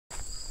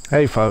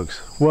Hey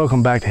folks,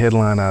 welcome back to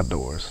Headline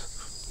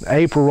Outdoors.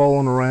 April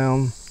rolling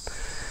around.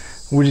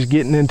 We're just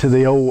getting into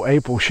the old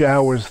April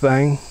showers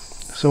thing.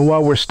 So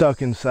while we're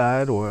stuck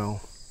inside, well,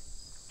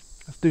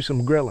 let's do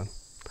some grilling.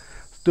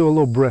 Let's do a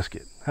little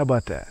brisket. How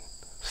about that?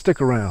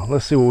 Stick around.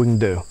 Let's see what we can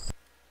do.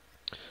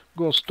 I'm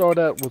going to start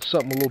out with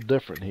something a little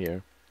different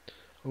here.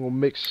 I'm going to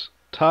mix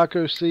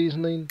taco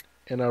seasoning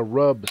and our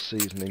rub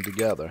seasoning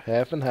together,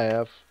 half and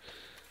half,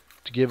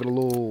 to give it a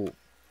little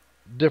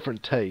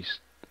different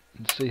taste.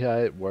 And see how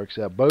it works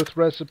out. Both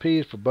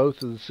recipes for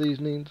both of the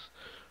seasonings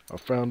are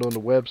found on the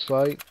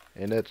website,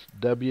 and that's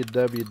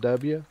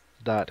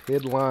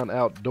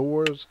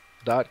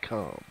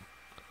www.headlineoutdoors.com.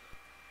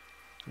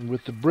 And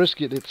with the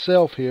brisket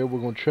itself here, we're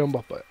going to trim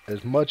up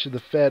as much of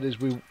the fat as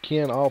we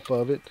can off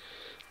of it,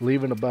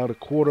 leaving about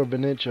 1/4 of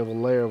an inch of a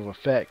layer of a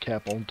fat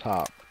cap on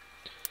top.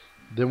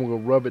 Then we're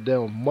going to rub it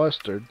down with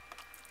mustard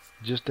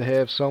just to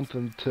have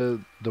something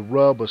to the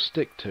rub or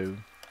stick to.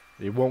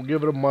 It won't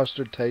give it a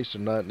mustard taste or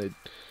nothing.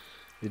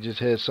 It just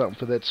has something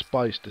for that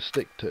spice to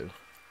stick to.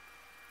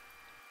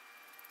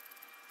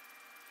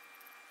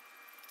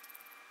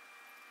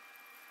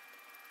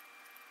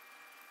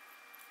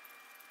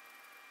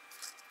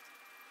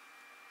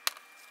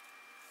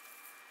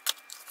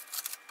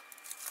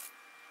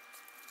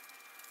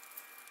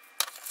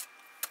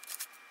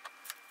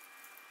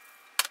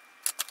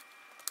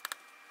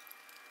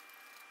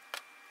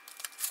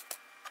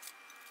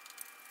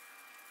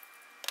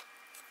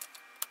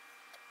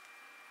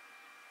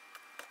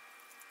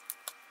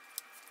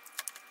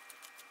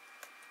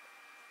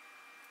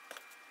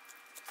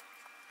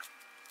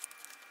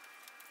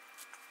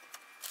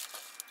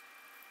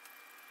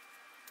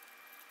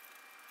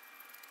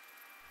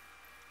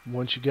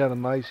 Once you got a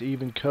nice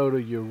even coat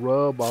of your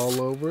rub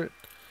all over it,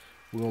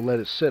 we're going to let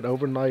it sit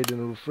overnight in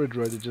the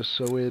refrigerator just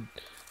so it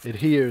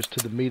adheres to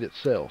the meat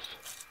itself.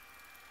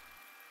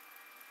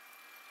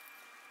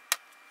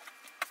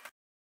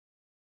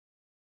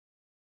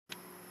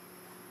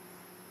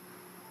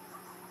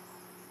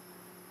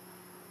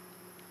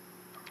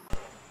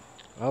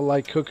 I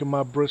like cooking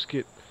my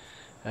brisket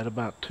at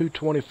about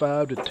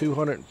 225 to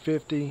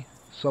 250.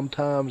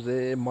 Sometimes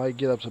it might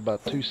get up to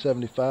about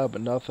 275,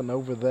 but nothing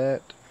over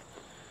that.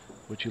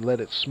 But you let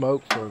it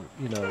smoke for,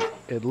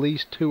 at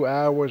least 2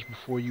 hours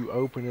before you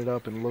open it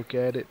up and look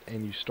at it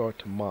and you start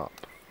to mop.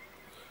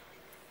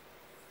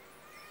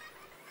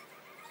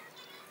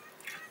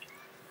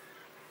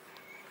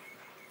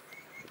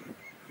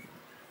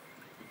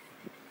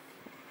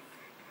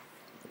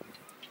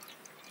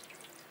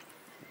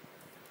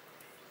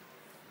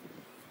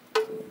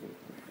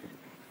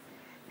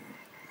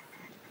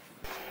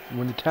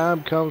 When the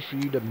time comes for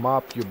you to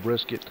mop your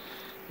brisket,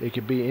 it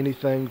could be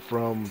anything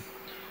from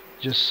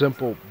just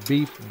simple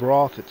beef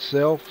broth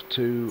itself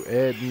to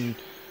adding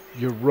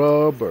your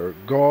rub or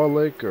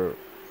garlic or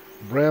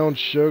brown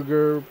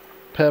sugar,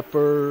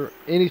 pepper,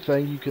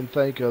 anything you can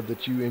think of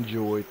that you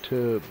enjoy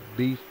to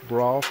beef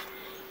broth,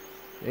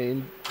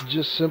 and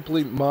just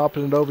simply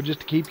mopping it over just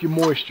to keep your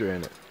moisture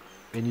in it.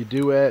 And you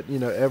do that,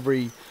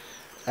 every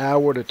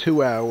hour to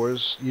 2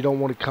 hours. You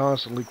don't want to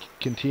constantly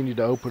continue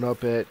to open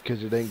up that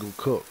because it ain't gonna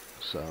cook.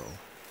 So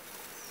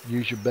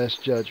use your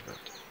best judgment.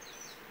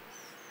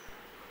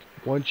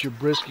 Once your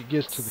brisket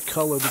gets to the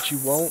color that you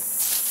want,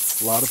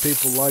 a lot of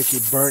people like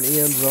your burnt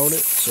ends on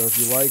it, so if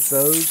you like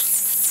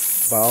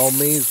those, by all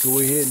means go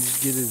ahead and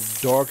just get it as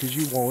dark as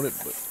you want it.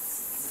 But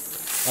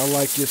I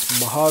like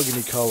this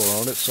mahogany color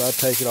on it, so I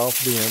take it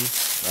off then.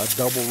 I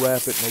double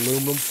wrap it in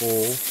aluminum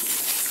foil,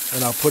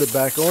 and I'll put it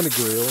back on the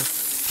grill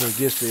till it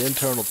gets the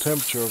internal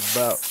temperature of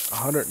about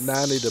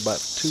 190 to about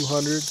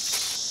 200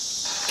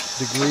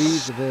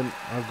 degrees, and then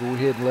I'll go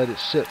ahead and let it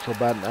sit for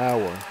about an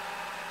hour.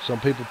 Some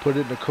people put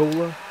it in a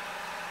cooler.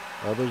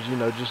 Others,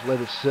 just let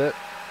it sit.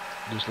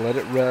 Just let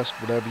it rest,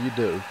 whatever you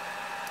do.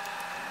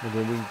 And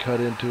then we can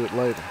cut into it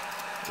later.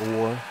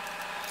 Or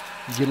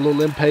you get a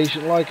little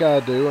impatient like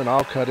I do, and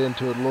I'll cut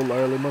into it a little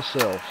early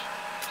myself.